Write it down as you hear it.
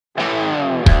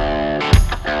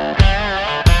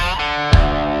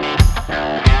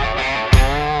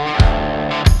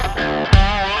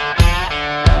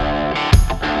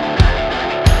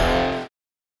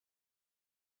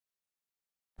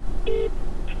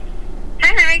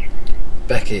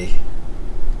Becky.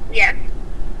 Yes.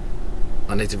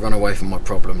 I need to run away from my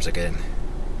problems again.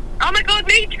 Oh my god,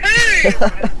 me too!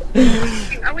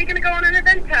 Are we going to go on an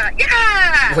adventure?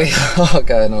 Yeah! We are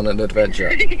going on an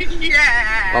adventure.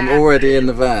 Yeah! I'm already in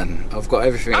the van. I've got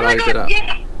everything loaded up.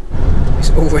 Yeah!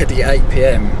 It's already 8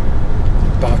 PM,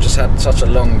 but I've just had such a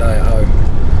long day at home.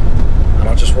 And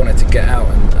I just wanted to get out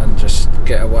and just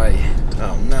get away.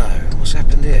 Oh no, what's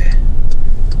happened here?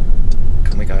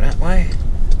 Can we go that way?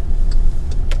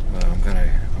 Well, I'm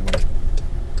gonna,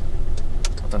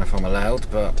 I don't know if I'm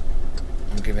allowed, but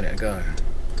I'm giving it a go.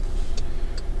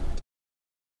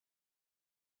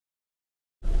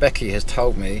 Becky has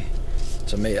told me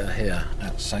to meet her here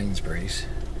at Sainsbury's.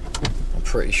 I'm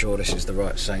pretty sure this is the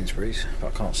right Sainsbury's,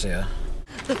 but I can't see her.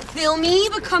 The filmy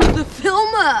becomes the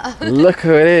filmer. Look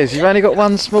who it is. You've only got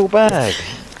one small bag.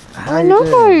 I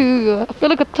know. I feel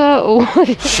like a turtle.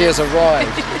 She has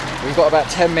arrived. We've got about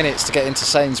 10 minutes to get into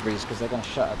Sainsbury's because they're going to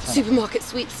shut her down. Supermarket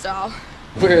sweet style.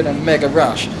 We're in a mega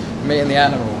rush. Me and the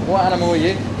animal. What animal are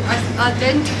you? I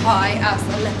identify as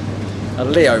a leopard. A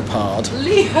leopard.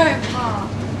 Leopard.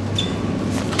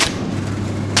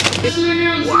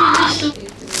 Wow!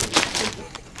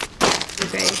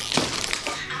 Okay.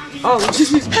 Oh,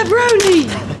 this is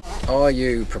pepperoni! Are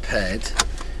you prepared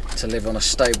to live on a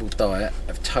stable diet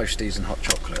of toasties and hot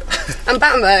chocolate? And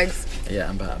Battenbergs. Yeah,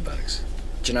 and Battenbergs.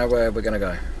 Do you know where we're going to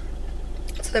go?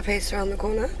 To the place around the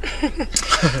corner.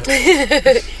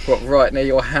 What, right near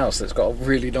your house that's got a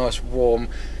really nice warm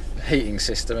heating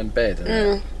system and bed?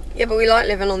 And Yeah, but we like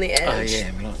living on the edge. Oh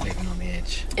yeah, we like living on the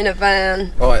edge. In a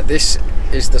van. Right, this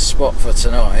is the spot for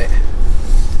tonight.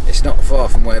 It's not far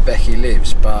from where Becky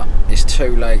lives, but it's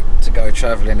too late to go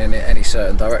travelling in any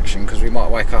certain direction because we might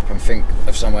wake up and think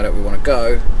of somewhere that we want to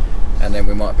go and then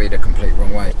we might be the complete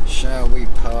wrong way. Shall we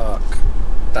park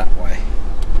that way?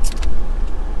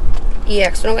 Yeah,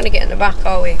 because we're not going to get in the back,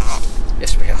 are we?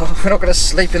 Yes we are. We're not going to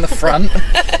sleep in the front.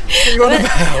 What are you on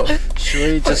about?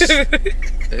 Should we just...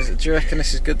 do you reckon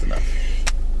this is good enough?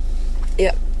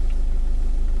 Yep.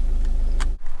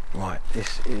 Right,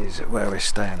 this is where we're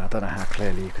staying. I don't know how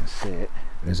clearly you can see it.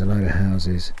 There's a load of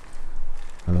houses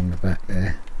along the back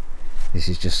there. This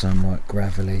is just some like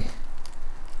gravelly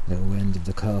little end of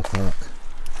the car park.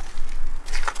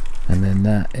 And then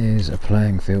that is a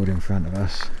playing field in front of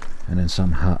us. And then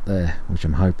some hut there, which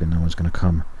I'm hoping no one's going to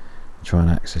come and try and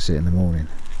access it in the morning.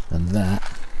 And that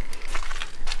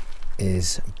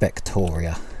is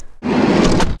Victoria.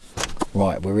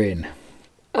 Right, we're in.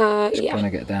 It's going to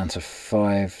get down to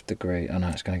 5 degrees. Oh no,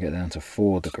 it's going to get down to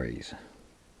 4 degrees.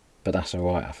 But that's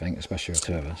alright, I think, especially with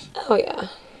 2 of us. Oh yeah.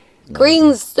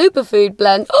 Green's superfood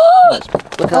blend. Oh,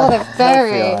 Look oh how they're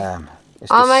very. healthy I am.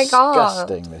 It's Oh my god.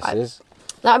 disgusting, this is.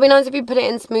 That'd be nice if you put it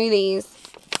in smoothies.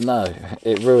 No,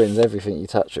 it ruins everything you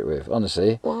touch it with,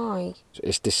 honestly. Why?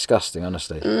 It's disgusting,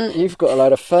 honestly. You've got a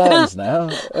load of fans now.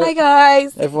 Hi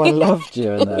guys. Everyone loved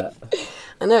you and that.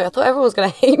 I know, I thought everyone was going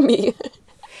to hate me.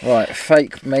 Right,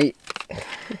 fake meat,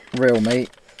 real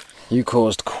meat. You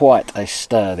caused quite a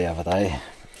stir the other day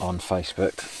on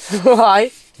Facebook. Why?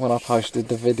 When I posted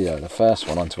the video, the first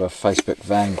one, onto a Facebook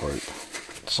van group.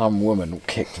 Some woman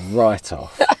kicked right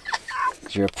off.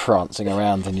 You were prancing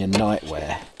around in your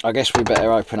nightwear. I guess we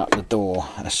better open up the door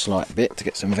a slight bit to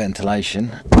get some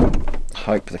ventilation.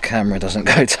 Hope the camera doesn't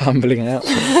go tumbling out.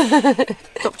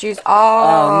 Stop juice.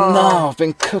 Oh no, I've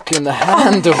been cooking the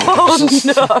handle. Oh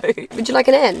no. Would you like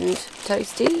an end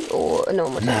toasty or a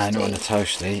normal toasty? No, not on a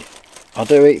toasty. I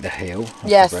do eat the heel.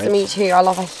 Yes, the bread. me too. I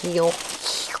love a heel.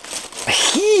 A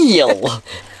heel?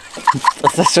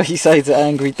 That's what you say to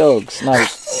angry dogs. No,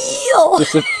 Heel.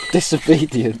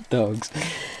 disobedient dogs.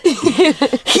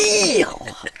 Heel.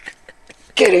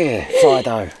 Get here,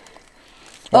 Fido.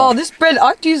 Oh, this bread,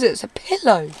 I'd use it as a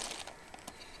pillow.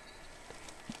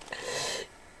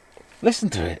 Listen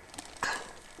to it.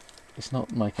 It's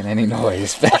not making any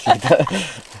noise, Becky.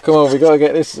 Come on, we've got to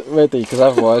get this ready because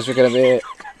otherwise we're going to be...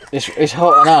 It's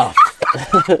hot enough.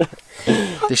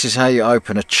 This is how you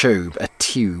open a tube.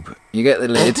 You get the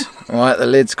lid, right? The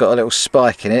lid's got a little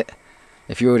spike in it.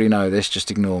 If you already know this,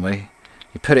 just ignore me.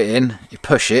 You put it in, you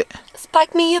push it.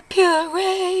 Spike me a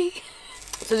puree.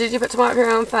 So did you put tomato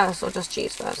puree on first or just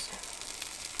cheese first?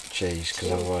 Cheese,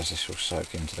 because otherwise this will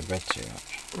soak into the bread too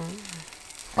much.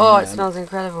 Oh, it smells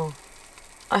incredible.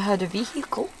 I heard a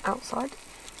vehicle outside.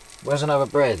 Where's another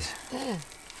bread? There.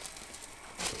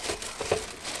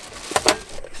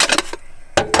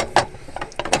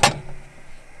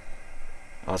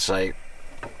 I'd say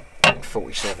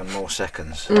 47 more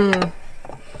seconds.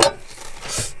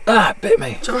 Ah, it bit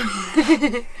me.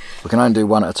 We can only do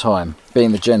one at a time.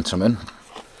 Being the gentleman,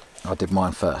 I did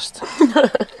mine first.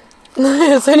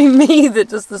 It's only me that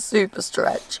does the super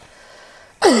stretch.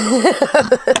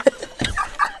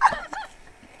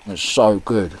 It's so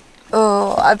good.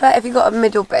 Oh, I bet if you got a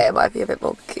middle bit, it might be a bit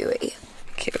more gooey.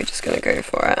 Okay, we're just gonna go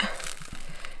for it.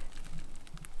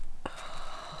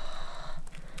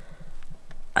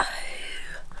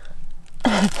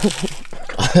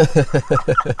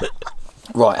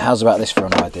 Right, how's about this for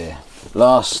an idea?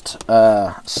 Last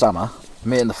summer,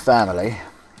 me and the family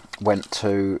went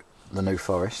to the New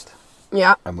Forest.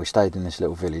 Yeah. And we stayed in this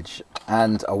little village.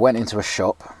 And I went into a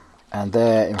shop, and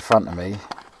there in front of me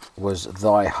was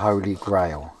Thy Holy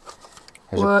Grail.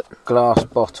 It was a glass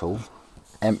bottle,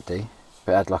 empty,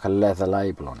 but it had like a leather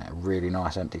label on it, a really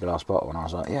nice empty glass bottle. And I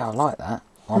was like, yeah, I like that.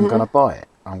 I'm going to buy it.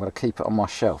 I'm going to keep it on my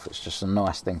shelf. It's just a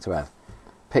nice thing to have.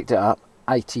 Picked it up,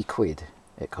 80 quid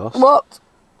it cost. What?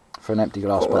 For an empty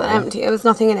glass bottle. Empty? There was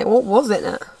nothing in it. What was in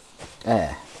it?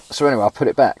 Yeah. So anyway, I put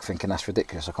it back thinking that's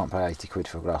ridiculous. I can't pay 80 quid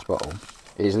for a glass bottle.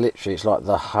 It's literally, it's like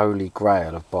the holy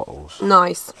grail of bottles.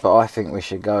 Nice. But I think we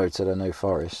should go to the New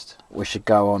Forest. We should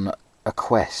go on a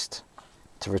quest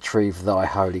to retrieve Thy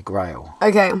Holy Grail.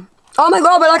 Okay. Oh my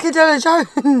god, we're like Indiana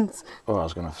Jones. Well, I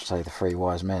was going to say the three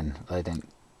wise men. They didn't...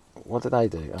 What did they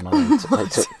do? I know they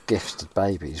took gifts to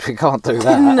babies. We can't do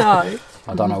that. No.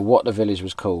 I don't know what the village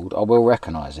was called. I will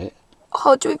recognise it.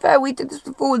 Oh, to be fair, we did this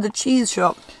before with the cheese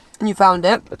shop. And you found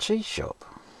it. A cheese shop?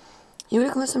 You were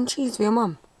looking for some cheese for your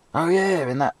mum. Oh yeah,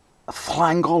 in that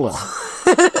Llangollen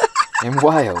in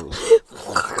Wales.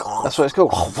 That's what it's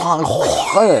called.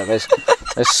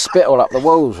 There's spit all up the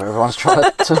walls where everyone's trying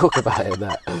to talk about it.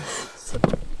 That.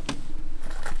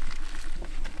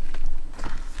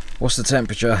 What's the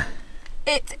temperature?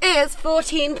 It is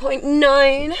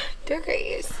 14.9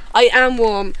 degrees. I am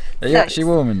warm. Are you actually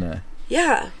warm in there?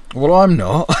 Yeah. Well, I'm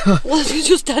not. Well, you're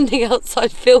just standing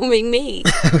outside filming me.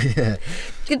 Oh yeah.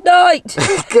 Good night.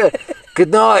 Good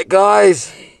night,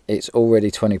 guys. It's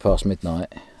already 20 past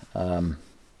midnight. Are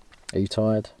you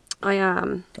tired? I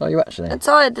am. Are you actually? I'm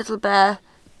tired, little bear.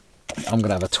 I'm going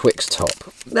to have a Twix top.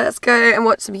 Let's go and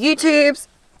watch some YouTubes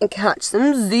and catch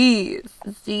some Z's.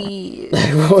 Z's.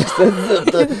 What's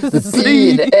the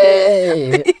Z and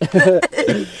A?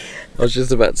 I was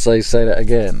just about to say that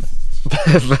again.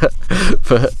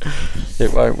 but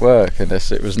it won't work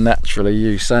unless it was naturally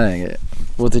you saying it.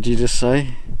 What did you just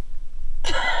say?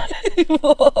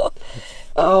 What?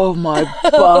 Oh, my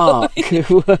bark.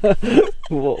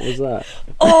 What was that?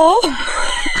 Oh,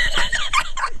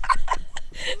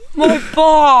 my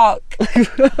bark.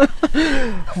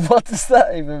 What does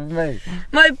that even mean?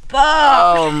 My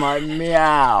bark. Oh, my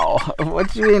meow.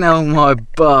 What do you mean, oh, my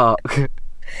bark?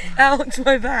 Ouch,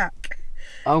 my back.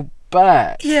 Oh,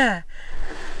 back? Yeah.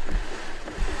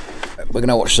 We're going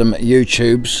to watch some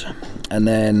YouTubes and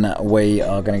then we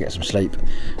are going to get some sleep.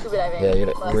 Yeah, you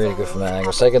look really good from that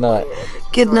angle. Say goodnight.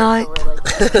 Good night.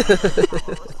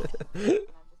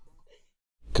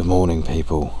 Good morning,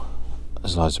 people.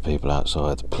 There's loads of people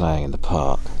outside playing in the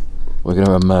park. We're going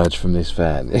to emerge from this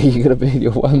van. Are you going to be in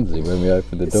your onesie when we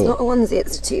open the door? It's not a onesie,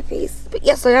 it's a two-piece. But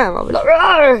yes, I am. I'll be like,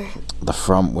 roar! The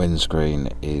front windscreen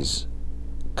is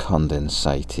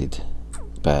condensated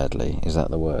badly. Is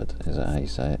that the word? Is that how you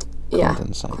say it? Yeah,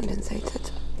 condensated.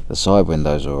 condensated. The side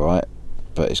window's alright,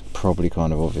 but it's probably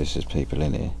kind of obvious there's people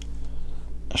in here.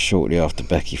 Shortly after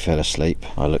Becky fell asleep,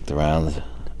 I looked around,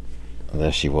 and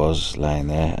there she was, laying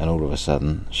there, and all of a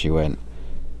sudden, she went,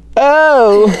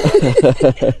 "Oh!"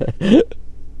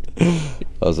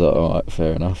 I was like, alright,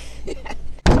 fair enough. No,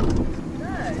 I'll do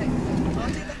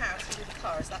the house, do the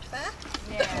car, is that fair?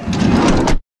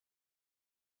 Yeah.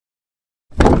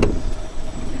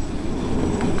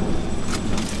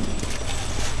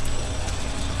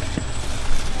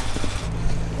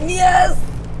 Yes!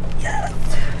 Yes!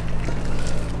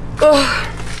 Oh.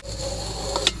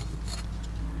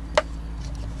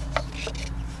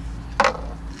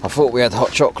 I thought we had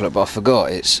hot chocolate, but I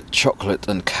forgot. It's chocolate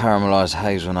and caramelised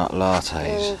hazelnut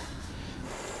lattes.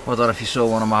 Well, I don't know if you saw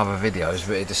one of my other videos,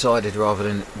 but it decided rather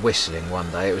than whistling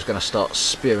one day, it was going to start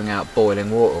spewing out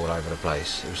boiling water all over the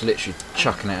place. It was literally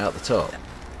chucking it out the top.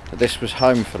 But this was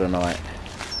home for the night.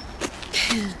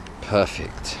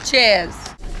 Perfect. Cheers!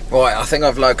 Right, I think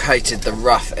I've located the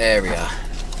rough area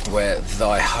where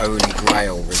Thy Holy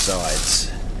Grail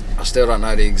resides. I still don't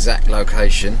know the exact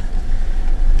location,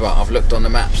 but I've looked on the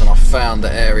maps and I've found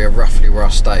the area roughly where I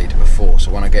stayed before,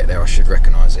 so when I get there I should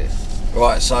recognise it.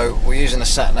 Right, so we're using a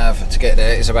sat-nav to get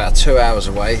there. It's about 2 hours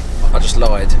away. I just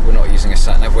lied, we're not using a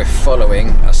sat-nav, we're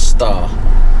following a star.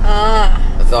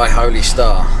 A Thy Holy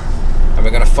Star. And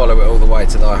we're going to follow it all the way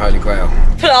to Thy Holy Grail.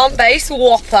 Plant-based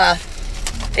Whopper.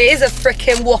 It is a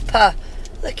freaking Whopper.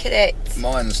 Look at it.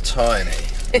 Mine's tiny.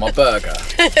 my burger.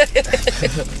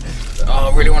 Oh,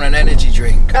 I really want an energy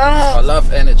drink. Oh. I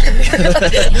love energy.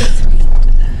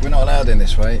 We're not allowed in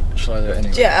this way. Shall I do it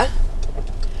anyway? Yeah.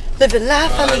 Living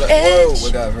life on the Look, edge. whoa,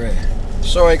 we'll go over here.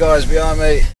 Sorry guys, behind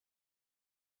me.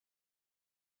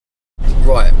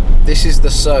 Right, this is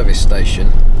the service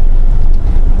station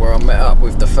where I met up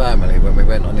with the family when we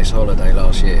went on this holiday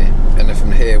last year. And then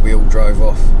from here we all drove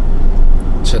off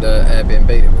to the Airbnb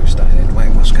that we were staying in. Wait,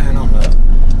 what's going on there?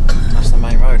 That's the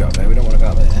main road up there, we don't want to go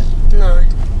up there. No.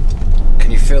 Can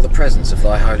you feel the presence of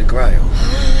Thy Holy Grail?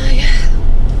 Yeah.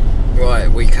 Right,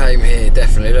 we came here,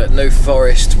 definitely. Look, New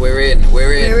Forest, we're in.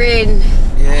 We're in.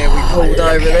 Yeah, we pulled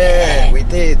over there. We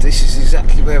did. This is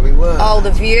exactly where we were. Oh,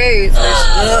 the views.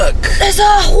 Look. There's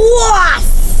a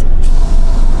horse!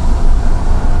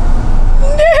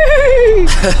 No!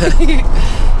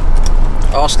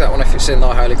 Ask that one if it's in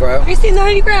Thy Holy Grail. Have you seen the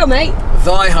Holy Grail, mate?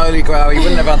 Thy Holy Grail, you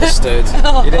wouldn't have understood.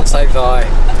 You didn't say thy.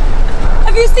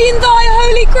 Have you seen Thy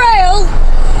Holy Grail?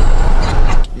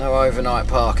 No overnight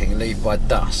parking, leave by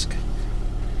dusk.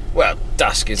 Well,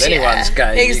 dusk is anyone's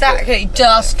game. Exactly,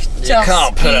 dusk. You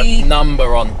can't put a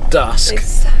number on dusk.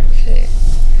 Exactly.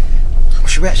 Well,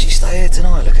 should we actually stay here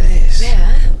tonight? Look at this.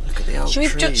 Yeah. Look at the old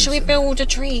trees. Should we build a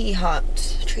tree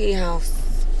hut? Tree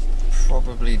house?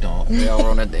 Probably not. We are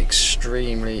on an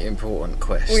extremely important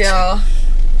quest. We are.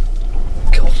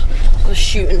 God, I've got a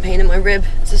shooting pain in my rib.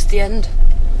 Is this the end?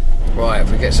 Right,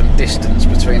 if we get some distance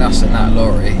between us and that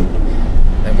lorry,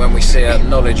 then when we see a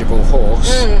knowledgeable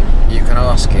horse, you can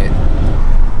ask it,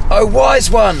 "Oh, wise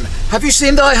one, have you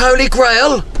seen Thy Holy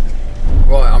Grail?"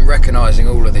 Right, I'm recognising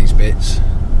all of these bits.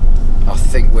 I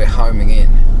think we're homing in.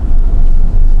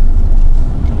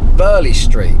 Burley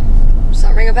Street. Does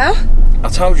that ring a bell? I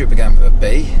told you it began with a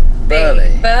B.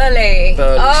 Burley. Burley.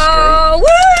 Burley Oh,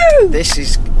 woo!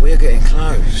 We're getting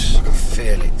close. I can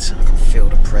feel it. I can feel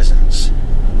the presence.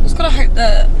 I just gotta hope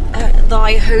that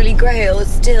Thy Holy Grail is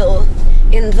still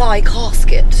in thy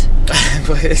casket.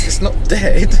 But it's not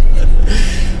dead.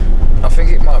 I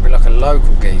think it might be like a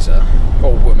local geezer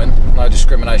or woman, no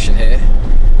discrimination here.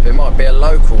 But it might be a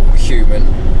local human,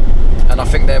 and I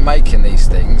think they're making these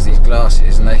things, these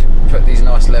glasses, and they put these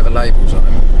nice leather labels on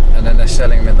them, and then they're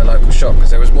selling them in the local shop,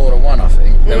 because there was more than one, I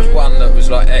think. There was one that was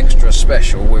like extra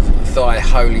special with Thy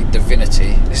Holy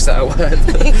Divinity. Is that a word?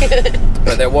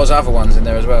 But there was other ones in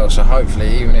there as well, so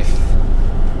hopefully even if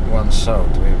one's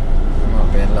sold, we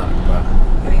might be in luck. But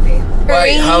Maybe.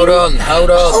 wait, hold on. Hold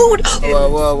on.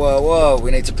 Whoa, we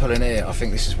need to pull in here. I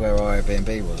think this is where our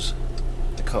Airbnb was,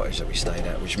 the cottage that we stayed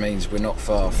at, which means we're not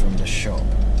far from the shop.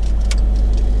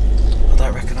 I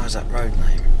don't recognise that road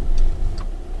name.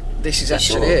 This is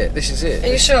actually it. This is it. Are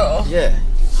you sure? Yeah,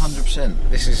 100%.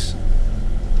 This is.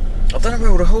 I don't know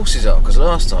where all the horses are, because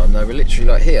last time they were literally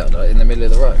like here, like in the middle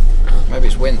of the road. Maybe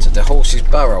it's winter. The horses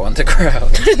burrow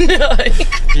underground. No.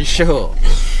 You sure?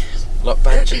 Like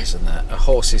badgers and that. A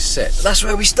horse is set. That's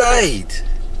where we stayed.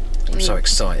 I'm so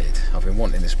excited. I've been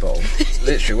wanting this bottle.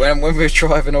 Literally, when we were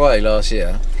driving away last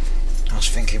year, I was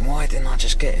thinking, why didn't I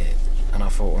just get it? And I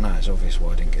thought, well, no, it's obvious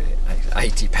why I didn't get it.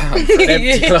 £80 for an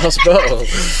empty glass bottle.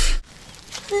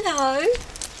 Hello.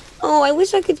 Oh, I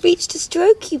wish I could reach to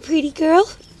stroke you, pretty girl.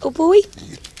 Oh, boy.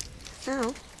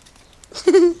 Ow.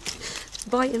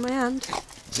 Bite in my hand.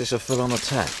 Is this a full-on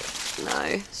attack? No,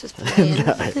 it's just playing.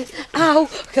 Ow,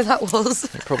 look at that was.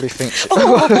 It probably thinks.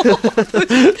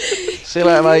 See you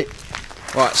later, mate.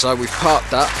 Right, so we've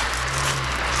parked up.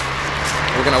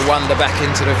 We're going to wander back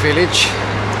into the village.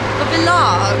 The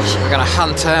village. We're going to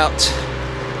hunt out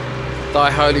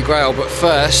Thy Holy Grail, but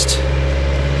first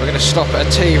we're going to stop at a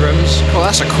tea rooms. Oh,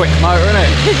 that's a quick motor, isn't it?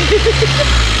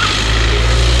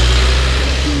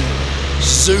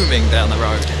 Zooming down the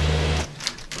road.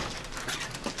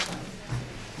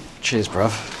 Cheers,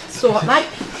 bruv. So what, mate?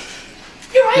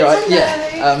 You're right,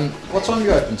 yeah. What time are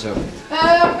you open till?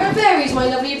 It varies, my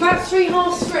lovely. About 3,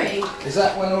 half 3. Is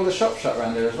that when all the shops shut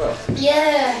around here as well?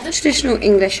 Yeah. Traditional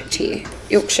English tea.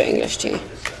 Yorkshire English tea.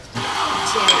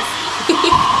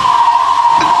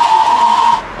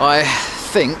 I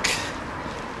think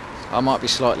I might be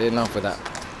slightly in love with that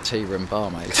tea room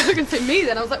barmaid. I was going to say me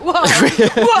then. I was like, wow.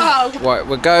 Wow. Right,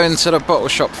 we're going to the bottle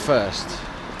shop first,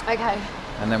 Okay.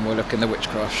 and then we'll look in the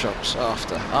witchcraft shops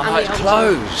after. Oh, And no, the it's other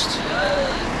closed.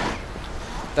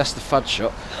 That's the fudge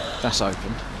shop. That's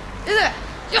open. Is it?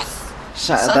 Yes.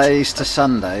 Saturdays to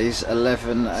Sundays,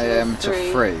 11 AM to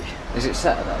 3. 3. Is it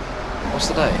Saturday? What's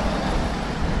the day?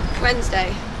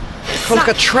 Wednesday. It's like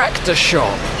a tractor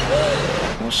shop.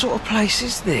 What sort of place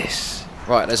is this?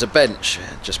 Right, there's a bench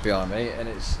just behind me, and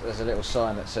there's a little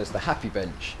sign that says the Happy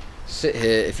Bench. Sit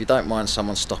here if you don't mind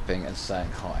someone stopping and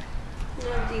saying hi.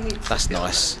 That's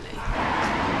nice.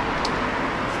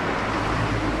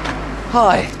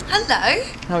 Hi. Hello.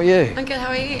 How are you? I'm good, how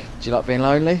are you? Do you like being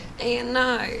lonely? No,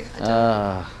 I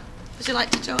don't. Would you like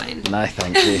to join? No,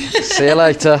 thank you. See you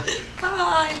later.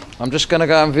 Bye. I'm just going to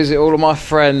go and visit all of my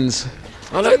friends.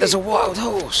 Oh look, there's a wild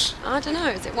horse. I don't know,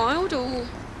 is it wild or...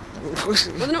 Well,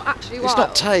 they're not actually wild. It's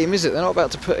not tame, is it? They're not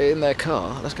about to put it in their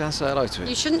car. Let's go and say hello to it.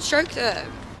 You shouldn't stroke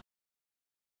them.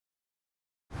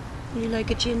 You like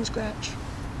a chin scratch?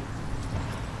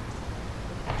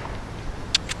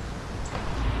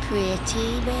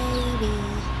 Pretty baby.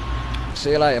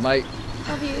 See you later, mate.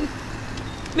 Love you.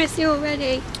 Miss you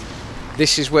already.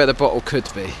 This is where the bottle could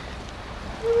be.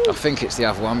 I think it's the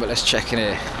other one, but let's check in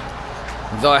here.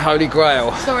 Thy Holy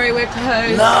Grail. Sorry, we're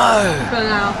closed. No! For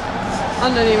now.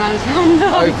 Under new management. Oh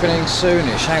no! Opening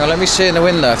soonish. Hang on, let me see in the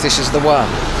window if this is the one.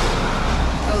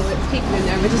 Oh, it's people in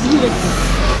there, but just look.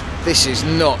 This is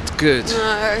not good.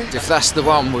 No. If that's the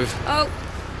one with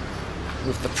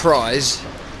the prize.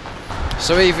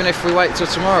 So even if we wait till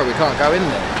tomorrow, we can't go in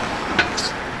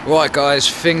there. Right, guys,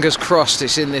 fingers crossed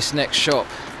it's in this next shop.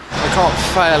 We can't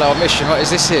fail our mission. What is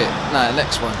this here? No,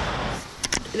 next one.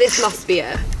 This must be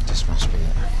it. This must be it.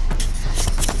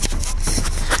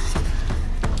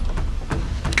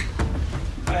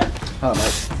 Oh,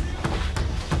 mate.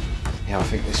 Yeah, I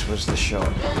think this was the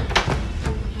shop.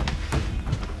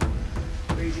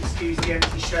 Please excuse the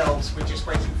empty shelves, we're just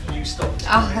waiting for new stock.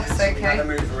 Oh, that's So we had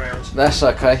okay. to move around. That's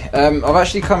okay. I've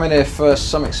actually come in here for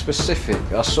something specific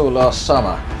I saw last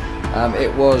summer.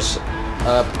 It was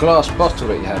a glass bottle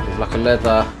that you had with like a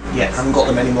leather. Yeah, haven't got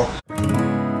them anymore.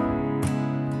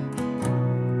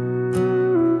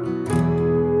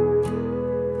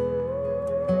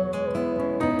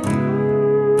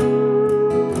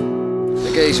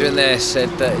 The geezer in there said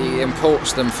that he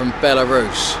imports them from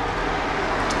Belarus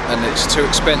and it's too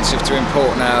expensive to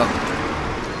import now,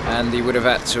 and he would have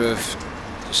had to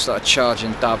have started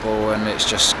charging double, and it's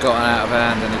just gotten out of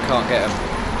hand and he can't get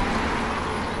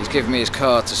them. He's given me his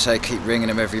card to say keep ringing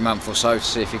him every month or so to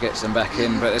see if he gets them back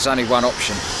in, but there's only one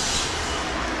option.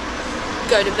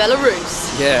 Go to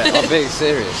Belarus. Yeah, I'm being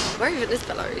serious. Where even is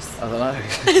Belarus? I don't know.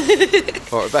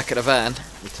 Right, we're back at the van.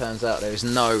 It turns out there is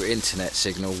no internet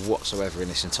signal whatsoever in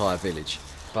this entire village,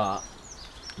 but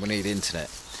we need internet.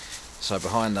 So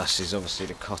behind us is obviously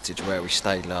the cottage where we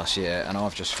stayed last year, and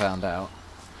I've just found out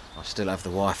I still have the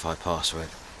Wi-Fi password.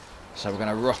 So we're going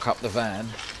to rock up the van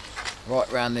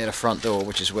right round near the front door,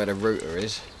 which is where the router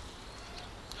is.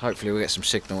 Hopefully we'll get some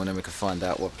signal and then we can find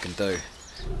out what we can do.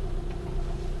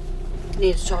 I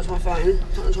need to charge my phone.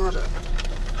 Can't charge it.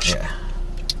 Yeah.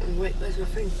 Oh, wait, where's my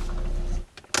phone?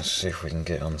 Let's see if we can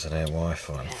get onto their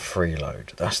Wi-Fi.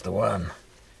 Freeload. That's the one.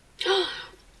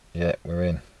 Yeah, we're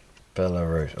in.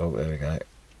 Belarus. Oh, there we go.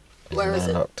 It's Where a is it?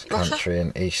 landlocked Russia? country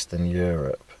in Eastern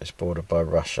Europe. It's bordered by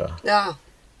Russia. Yeah.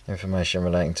 Information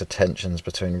relating to tensions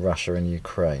between Russia and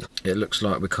Ukraine. It looks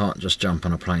like we can't just jump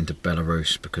on a plane to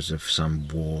Belarus because of some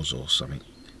wars or something.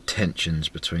 Tensions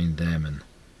between them and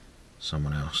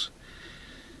someone else.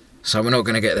 So we're not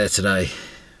going to get there today.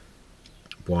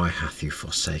 Why hath you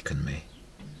forsaken me?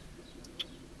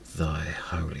 Thy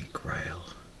Holy Grail.